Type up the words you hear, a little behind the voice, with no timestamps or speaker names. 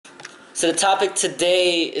So the topic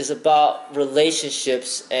today is about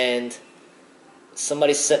relationships, and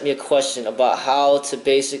somebody sent me a question about how to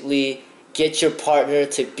basically get your partner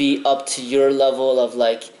to be up to your level of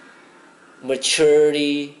like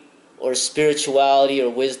maturity or spirituality or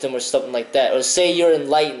wisdom or something like that. Or say you're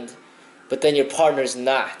enlightened, but then your partner's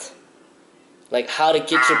not. Like how to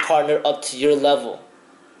get your partner up to your level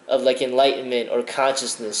of like enlightenment or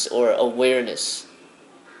consciousness or awareness.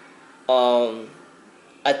 Um,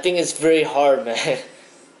 I think it's very hard, man.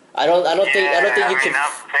 I don't think you could.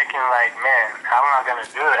 I'm thinking like, man, how am I gonna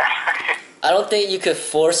do that? I don't think you could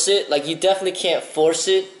force it. Like you definitely can't force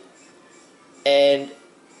it, and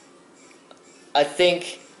I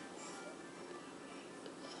think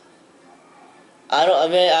I don't. I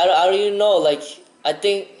mean, I don't even know. Like I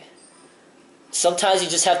think sometimes you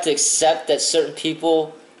just have to accept that certain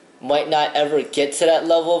people might not ever get to that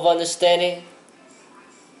level of understanding,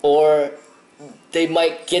 or they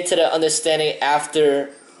might get to that understanding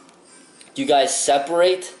after you guys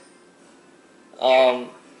separate. Um,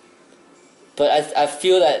 but I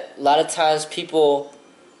feel that a lot of times people,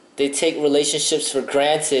 they take relationships for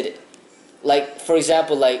granted. Like, for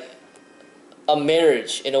example, like a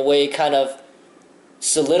marriage in a way kind of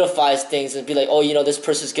solidifies things and be like, oh, this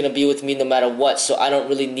person's going to be with me no matter what, so I don't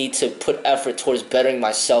really need to put effort towards bettering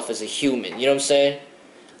myself as a human. You know what I'm saying?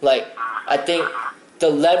 Like, I think the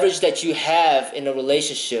leverage that you have in a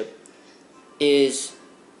relationship is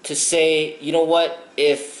to say, you know what,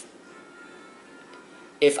 if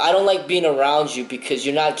I don't like being around you because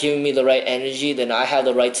you're not giving me the right energy, then I have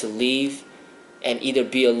the right to leave and either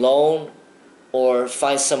be alone or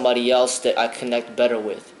find somebody else that I connect better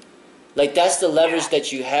with. Like, that's the leverage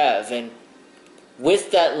that you have. And with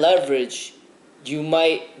that leverage, you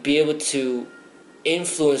might be able to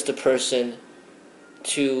influence the person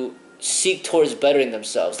to seek towards bettering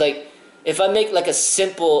themselves. Like, if I make like a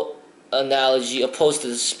simple analogy opposed to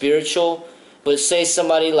the spiritual, but say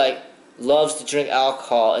somebody like loves to drink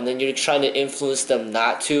alcohol and then you're trying to influence them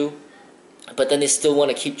not to, but then they still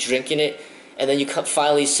want to keep drinking it, and then you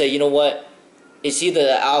finally say, you know what, it's either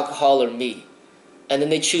the alcohol or me, and then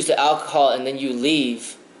they choose the alcohol and then you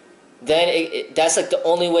leave, then that's like the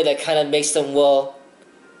only way that kind of makes them, well,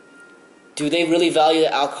 do they really value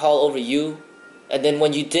the alcohol over you? And then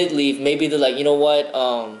when you did leave, maybe they're like, you know what,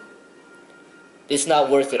 it's not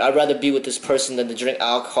worth it. I'd rather be with this person than to drink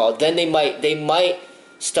alcohol. Then they might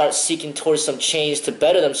start seeking towards some change to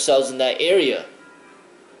better themselves in that area.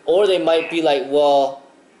 Or they might be like, well,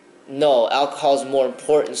 no, alcohol is more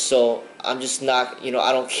important, so I'm just not,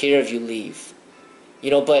 I don't care if you leave.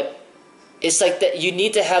 But it's like that you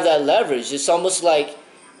need to have that leverage. It's almost like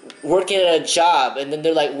working at a job and then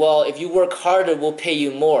they're like, well, if you work harder, we'll pay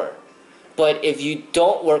you more. But if you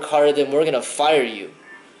don't work harder, then we're going to fire you.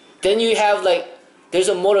 Then you have like, there's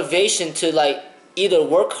a motivation to like either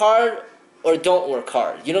work hard or don't work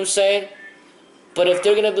hard. You know what I'm saying? But if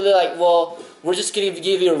they're gonna be like, well, we're just gonna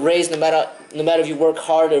give you a raise no matter if you work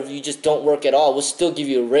hard or if you just don't work at all, we'll still give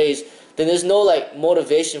you a raise. Then there's no like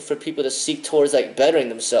motivation for people to seek towards like bettering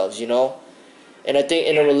themselves. And I think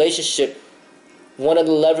in a relationship, one of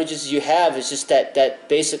the leverages you have is just that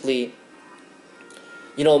basically,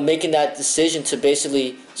 making that decision to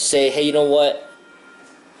basically say, hey, you know what?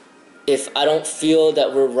 If I don't feel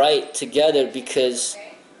that we're right together because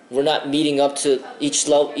we're not meeting up to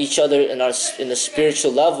each other in the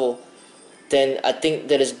spiritual level, then I think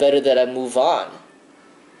that it's better that I move on.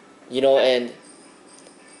 And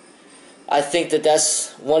I think that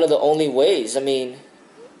that's one of the only ways. I mean,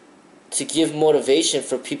 to give motivation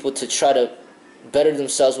for people to try to better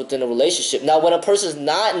themselves within a relationship. Now, when a person's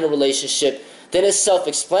not in a relationship, then it's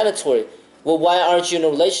self-explanatory. Well, why aren't you in a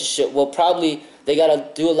relationship? Well, probably they got to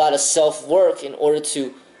do a lot of self-work in order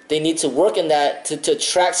to, they need to work in that to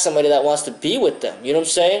attract somebody that wants to be with them. You know what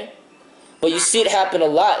I'm saying? But you see it happen a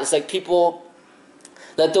lot. It's like people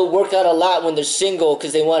that they'll work out a lot when they're single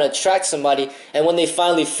because they want to attract somebody, and when they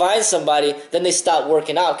finally find somebody, then they stop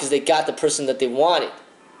working out because they got the person that they wanted.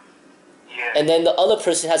 Yeah. And then the other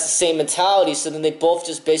person has the same mentality, so then they both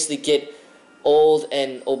just basically get old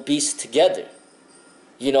and obese together.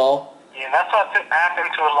 Yeah, that's what happened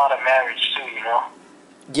to a lot of marriage too.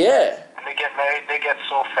 Yeah. When they get married, they get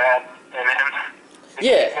so fat, and then they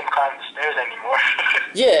Yeah. can't even climb the stairs anymore.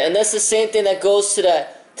 Yeah, and that's the same thing that goes to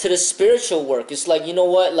the spiritual work. It's like, you know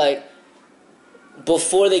what, like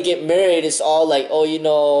before they get married, it's all like,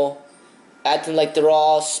 oh, acting like they're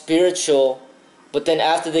all spiritual, but then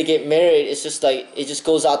after they get married, it's just like it just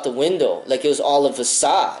goes out the window, like it was all a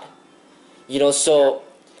facade. So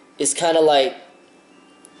it's kind of like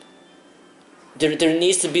there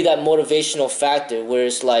needs to be that motivational factor where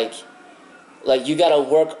it's like you gotta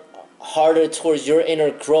work harder towards your inner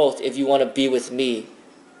growth if you want to be with me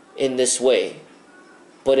in this way.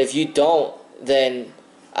 But if you don't, then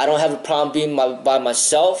I don't have a problem being by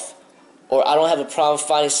myself, or I don't have a problem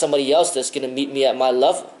finding somebody else that's going to meet me at my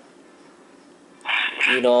level.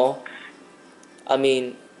 You know? I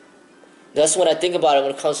mean, that's when I think about it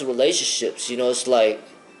when it comes to relationships. You know, it's like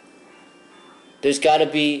there's got to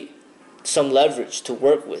be some leverage to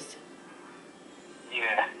work with.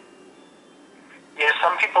 Yeah. Yeah,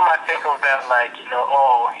 some people might think of that like, you know,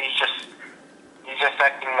 oh, he's just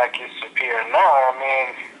acting like he's superior. No, I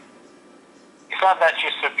mean, it's not that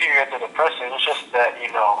you're superior to the person. It's just that,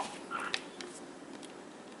 you know,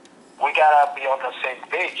 we gotta be on the same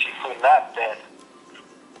page. If we're not, then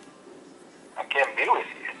I can't be with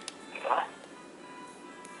you, you know?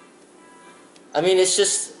 I mean, it's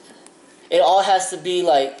just, it all has to be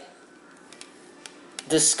like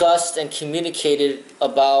discussed and communicated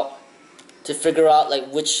about to figure out like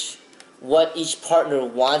what each partner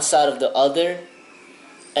wants out of the other,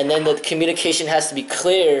 and then the communication has to be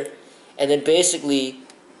clear, and then basically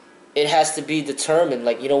it has to be determined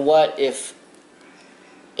like, you know what, if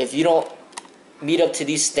you don't meet up to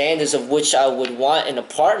these standards of which I would want in a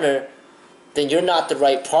partner, then you're not the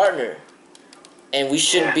right partner, and we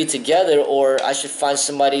shouldn't be together, or I should find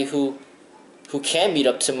somebody who can meet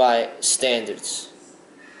up to my standards.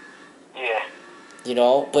 Yeah. You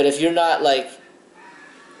know, but if you're not like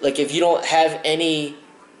if you don't have any,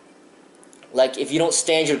 like if you don't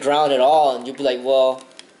stand your ground at all, and you'll be like, well,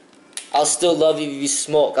 I'll still love you if you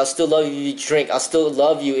smoke, I'll still love you if you drink, I'll still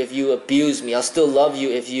love you if you abuse me, I'll still love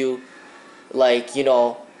you if you, like, you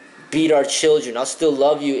know, beat our children, I'll still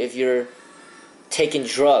love you if you're taking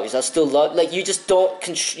drugs, I'll still love, like, you just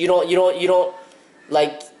don't, you don't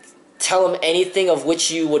like tell them anything of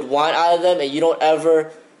which you would want out of them, and you don't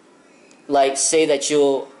ever like say that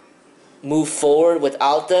you'll move forward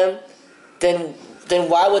without them, then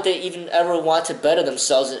why would they even ever want to better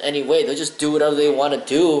themselves in any way? They'll just do whatever they want to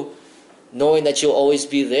do, knowing that you'll always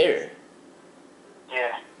be there.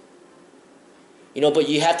 Yeah. You know, but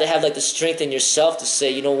you have to have like the strength in yourself to say,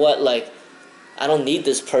 you know what, like, I don't need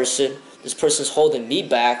this person. This person's holding me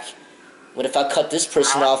back. But if I cut this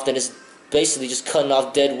person off, then it's basically just cutting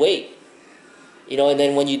off dead weight. You know, and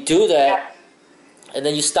then when you do that, and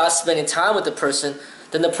then you start spending time with the person,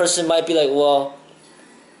 then the person might be like, well,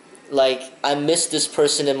 like, I miss this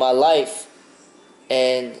person in my life,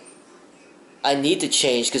 and I need to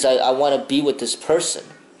change because I want to be with this person.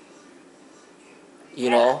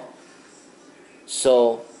 You know?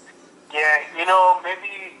 So... yeah, you know,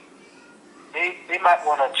 maybe they might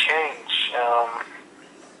want to change,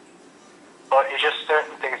 but it's just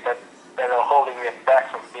certain things that are holding them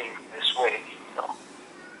back from being this way, you know?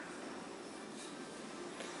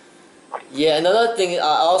 Yeah, another thing I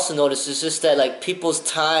also noticed is just that like people's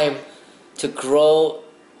time to grow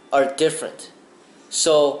are different.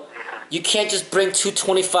 So you can't just bring two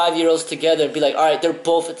 25-year-olds together and be like, all right, they're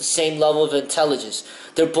both at the same level of intelligence.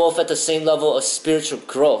 They're both at the same level of spiritual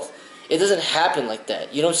growth. It doesn't happen like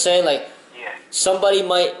that. You know what I'm saying? Like, somebody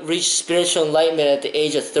might reach spiritual enlightenment at the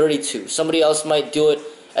age of 32. Somebody else might do it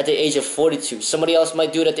at the age of 42. Somebody else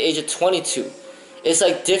might do it at the age of 22. It's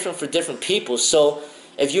like different for different people. So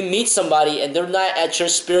if you meet somebody and they're not at your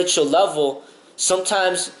spiritual level,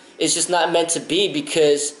 sometimes it's just not meant to be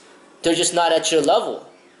because they're just not at your level.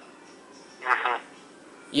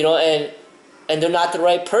 You know, and they're not the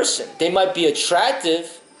right person. They might be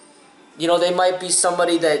attractive. You know, they might be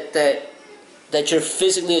somebody that you're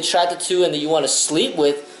physically attracted to and that you want to sleep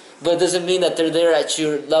with, but it doesn't mean that they're there at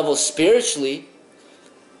your level spiritually.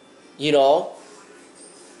 You know?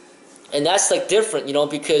 And that's like different, you know,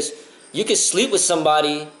 because you can sleep with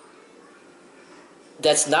somebody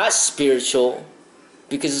that's not spiritual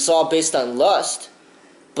because it's all based on lust.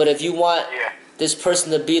 But if you want this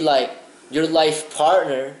person to be like your life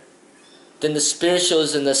partner, then the spiritual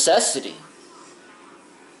is a necessity.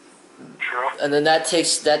 True. And then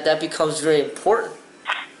that becomes very important.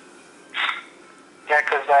 Yeah,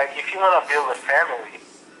 because like if you want to build a family,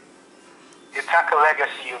 it's like a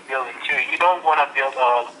legacy you're building too. You don't want to build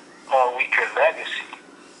a weaker legacy.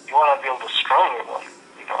 You want to build a stronger one,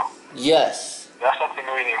 you know? Yes. That's something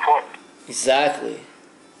really important. Exactly.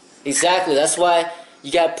 That's why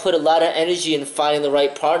you got to put a lot of energy in finding the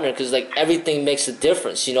right partner, because like everything makes a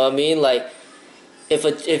difference, you know what I mean? Like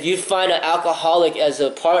if you find an alcoholic as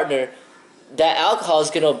a partner, that alcohol is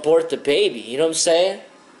going to abort the baby, you know what I'm saying?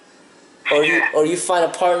 Or you find a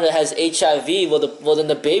partner that has HIV, well then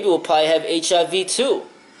the baby will probably have HIV too.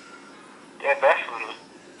 Yeah, definitely.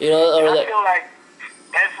 You know, or I feel like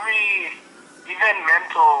even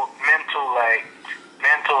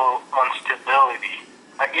mental instability,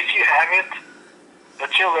 Like if you have it, the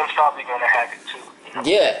children's probably gonna have it too. You know?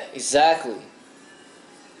 Yeah, exactly.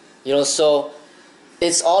 You know, so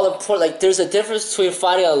it's all important. Like, there's a difference between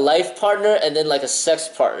finding a life partner and then like a sex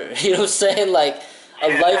partner. You know what I'm saying? Like, a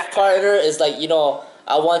life partner is like, you know,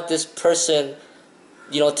 I want this person,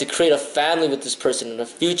 you know, to create a family with this person in the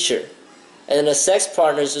future. And then a sex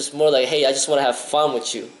partner is just more like, hey, I just want to have fun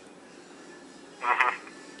with you. Mhm.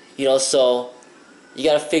 You know, so you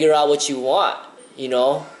got to figure out what you want, you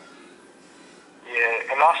know?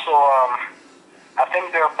 Yeah, and also, I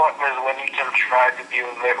think there are partners when you can try to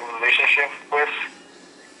build a relationship with,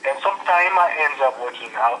 and sometimes it might end up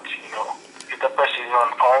working out, you know, if the person is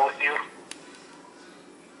on par with you.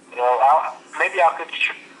 You know, maybe I could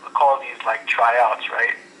call these like tryouts,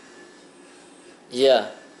 right? Yeah.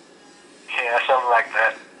 Yeah, something like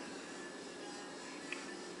that.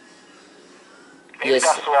 Maybe Yes.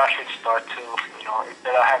 that's where I should start too, you know,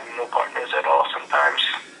 instead of having no partners at all sometimes.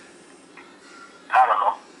 I don't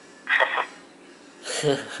know.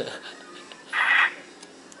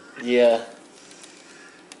 Yeah.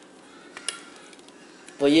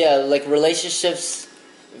 But yeah, like relationships,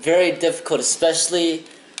 very difficult, especially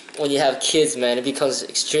when you have kids, man. It becomes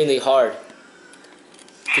extremely hard.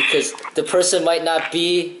 Because the person might not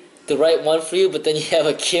be the right one for you, but then you have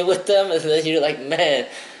a kid with them, and then you're like, man,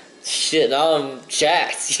 shit, now I'm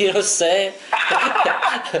jacked. You know what I'm saying?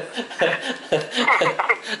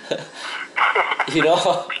 You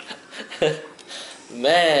know?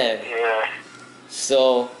 Man. Yeah.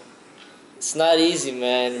 So, it's not easy,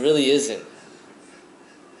 man. It really isn't.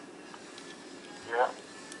 Yeah.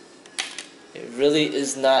 It really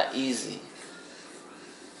is not easy.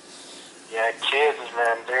 Yeah, kids,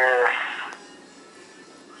 man,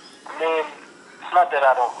 I mean, it's not that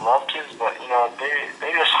I don't love kids, but, you know,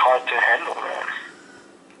 they're just hard to handle, man.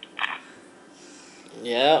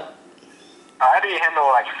 Yeah. I already handle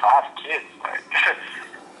like 5 kids, like, shit,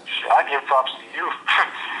 I give props to you.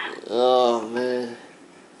 Oh, man.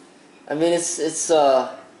 I mean, it's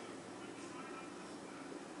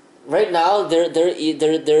right now they're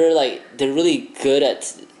really good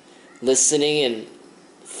at listening and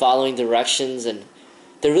following directions, and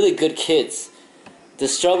they're really good kids. The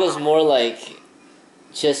struggle is more like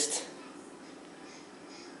just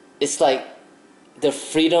it's like the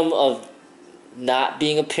freedom of not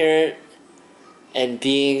being a parent and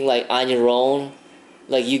being like on your own.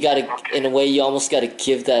 Like, you gotta, in a way, you almost gotta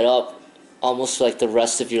give that up, almost for like the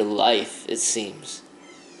rest of your life, it seems,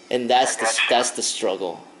 and I got you. that's the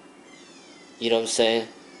struggle. You know what I'm saying?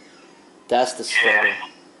 That's the struggle.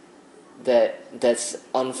 Yeah.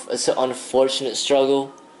 It's an unfortunate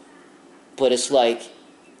struggle, but it's like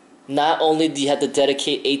not only do you have to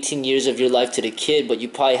dedicate 18 years of your life to the kid, but you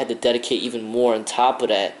probably had to dedicate even more on top of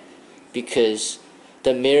that, because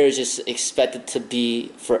the marriage is expected to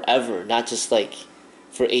be forever, not just like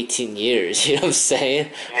for 18 years. You know what I'm saying?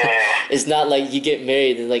 Yeah. It's not like you get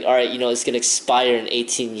married and like, all right, you know, it's gonna expire in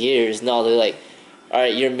 18 years. No, they're like, all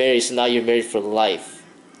right, you're married, so now you're married for life.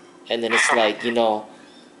 And then it's like, you know,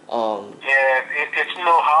 Yeah, it's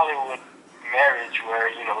no Hollywood marriage where,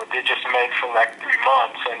 you know, they just married for like 3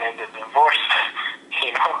 months and then they divorced,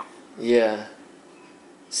 you know? yeah.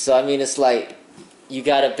 So I mean, it's like you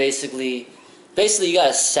gotta basically you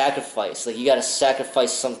gotta sacrifice. Like, you gotta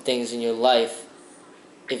sacrifice some things in your life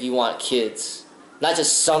if you want kids. Not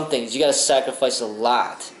just some things. You gotta sacrifice a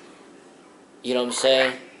lot. You know what I'm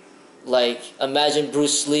saying? Like, imagine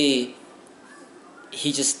Bruce Lee.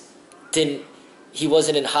 He just didn't. He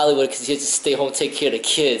wasn't in Hollywood because he had to stay home and take care of the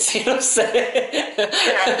kids. You know what I'm saying?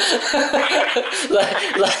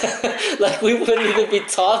 like we wouldn't even be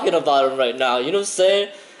talking about him right now. You know what I'm saying?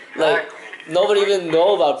 Like, nobody even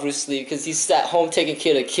know about Bruce Lee because he's at home taking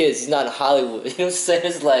care of the kids. He's not in Hollywood. You know what I'm saying?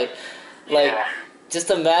 It's like, Yeah. just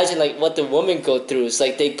imagine like what the women go through. It's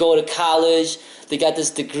like they go to college, they got this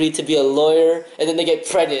degree to be a lawyer, and then they get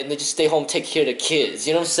pregnant and they just stay home and take care of the kids.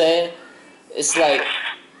 You know what I'm saying? It's like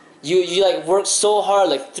you like work so hard,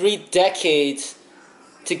 like 3 decades,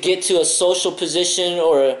 to get to a social position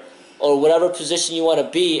or whatever position you want to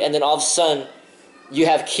be, and then all of a sudden you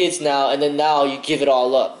have kids now, and then now you give it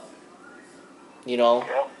all up. You know?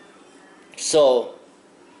 Yep. So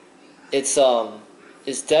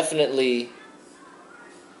it's definitely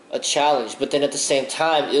a challenge, but then at the same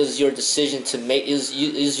time, it was your decision to make. It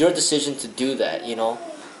was your decision to do that. You know,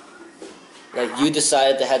 like, you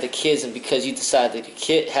decided to have the kids, and because you decided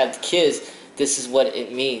to have the kids, this is what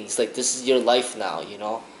it means. Like, this is your life now. You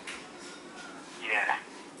know. Yeah.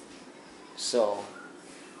 So,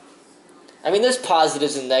 I mean, there's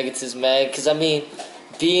positives and negatives, man. Because I mean,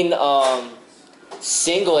 being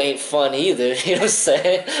single ain't fun either. You know what I'm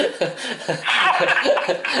saying?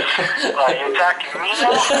 Well, you attacking me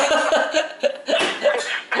now?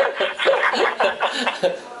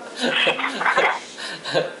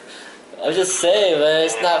 I'm just saying, man,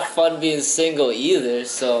 it's not fun being single either,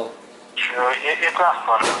 so, True, it's not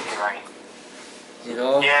fun though, you're right. you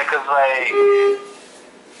know? Yeah, cause like you,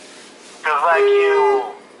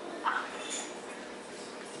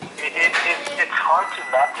 it's hard to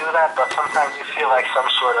not do that, but sometimes you feel like some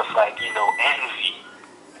sort of like, envy.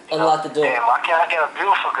 Unlock the door. Damn, why can't I get a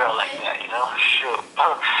beautiful girl like that, Shoot.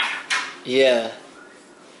 Yeah.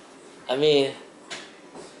 I mean,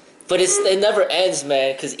 but it never ends,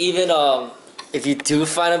 man, because even if you do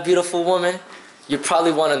find a beautiful woman, you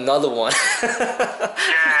probably want another one. Yeah,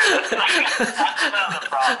 that's another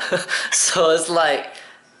problem. So it's like,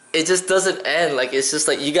 it just doesn't end. Like, it's just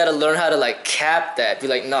like, you gotta learn how to like cap that. Be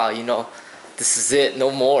like, nah, this is it, no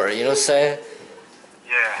more. You know what I'm saying?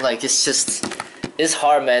 Yeah. Like, it's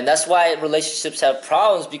hard, man. That's why relationships have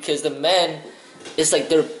problems, because the men, it's like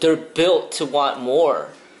they're built to want more.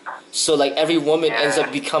 So like every woman ends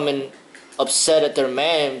up becoming upset at their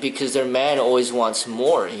man because their man always wants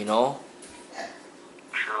more, True.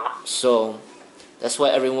 So that's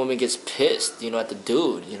why every woman gets pissed, at the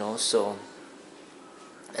dude, so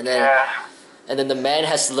and then and then the man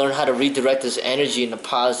has to learn how to redirect his energy in a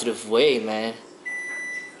positive way, man.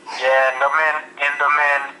 Yeah, and the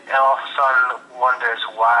man all of a sudden wonders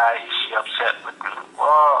why is she upset with me.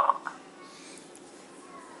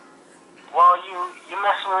 Well, you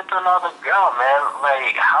messing with another girl, man.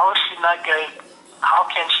 Like, how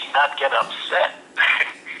can she not get upset?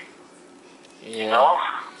 Yeah.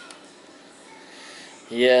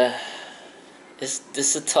 Yeah.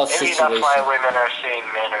 This a tough Maybe situation. that's why women are saying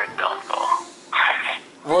men are dumb, though.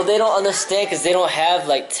 Well, they don't understand because they don't have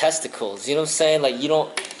like testicles. You know what I'm saying? Like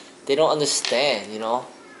they don't understand. They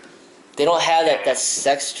don't have that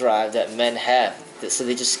sex drive that men have, so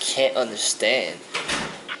they just can't understand.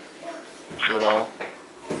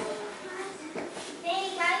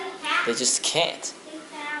 They just can't.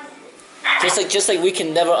 Just like we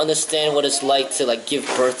can never understand what it's like to like give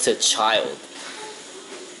birth to a child.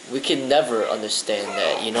 We can never understand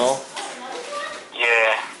that,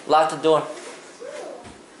 Yeah. Lock the door.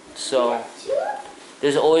 So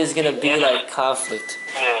there's always gonna be like conflict.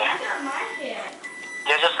 Yeah.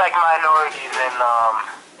 Yeah, just like minorities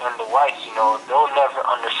and the whites, they'll never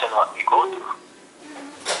understand what we go through.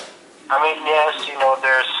 I mean, yes,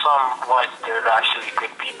 there's some whites that are actually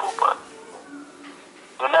good people, but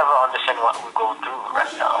they'll never understand what we go through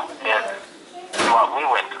right now and what we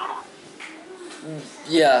went through.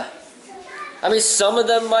 Yeah. I mean, some of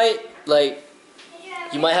them might, like,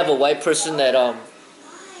 you might have a white person that,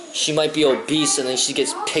 she might be obese and then she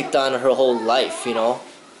gets picked on her whole life, Yeah.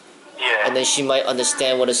 And then she might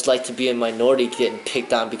understand what it's like to be a minority getting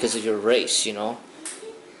picked on because of your race, Yeah.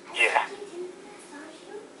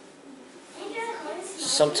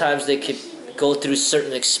 Sometimes they could go through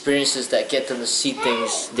certain experiences that get them to see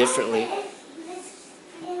things differently.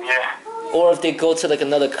 Yeah. Or if they go to like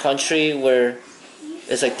another country where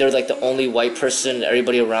it's like they're like the only white person and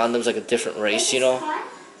everybody around them is like a different race, Yeah.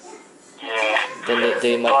 Then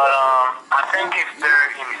they might. But I think if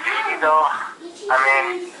they're in Haiti though, I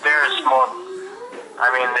mean,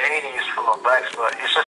 the Haiti is full of blacks, but it's just